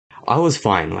I was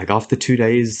fine. Like after 2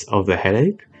 days of the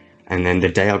headache, and then the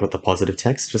day I got the positive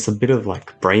text, just a bit of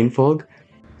like brain fog.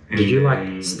 Did And you like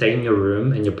then stay in your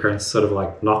room and your parents sort of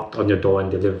like knocked on your door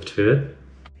and delivered food?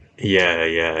 yeah.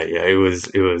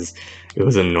 It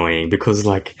was annoying because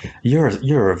like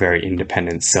you're a very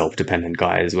independent, self-dependent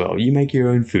guy as well. You make your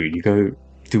own food. You go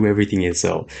do everything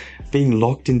yourself. Being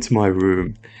locked into my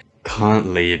room, can't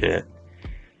leave it.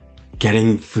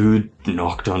 Getting food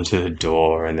knocked onto the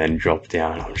door and then dropped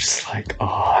down. I'm just like,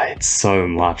 oh, it's so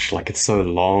much. Like it's so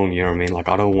long. You know what I mean? Like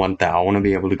I don't want that. I want to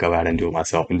be able to go out and do it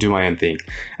myself and do my own thing.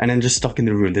 And then just stuck in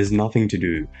the room. There's nothing to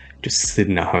do. Just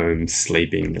sitting at home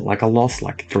sleeping. Like I lost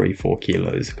like 3, 4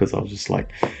 kilos because I was just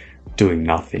like doing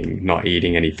nothing, not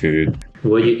eating any food.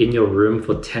 Were you in your room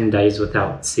for 10 days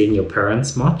without seeing your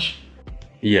parents much?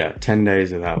 Yeah, 10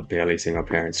 days without barely seeing my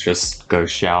parents. Just go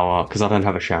shower because I don't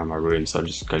have a shower in my room, so I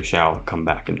just go shower, come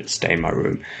back, and just stay in my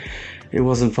room. It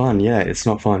wasn't fun. Yeah, it's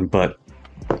not fun, but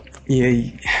yeah,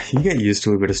 you get used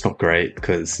to it, but it's not great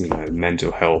because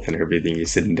mental health and everything. You're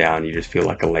sitting down, you just feel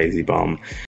like a lazy bum.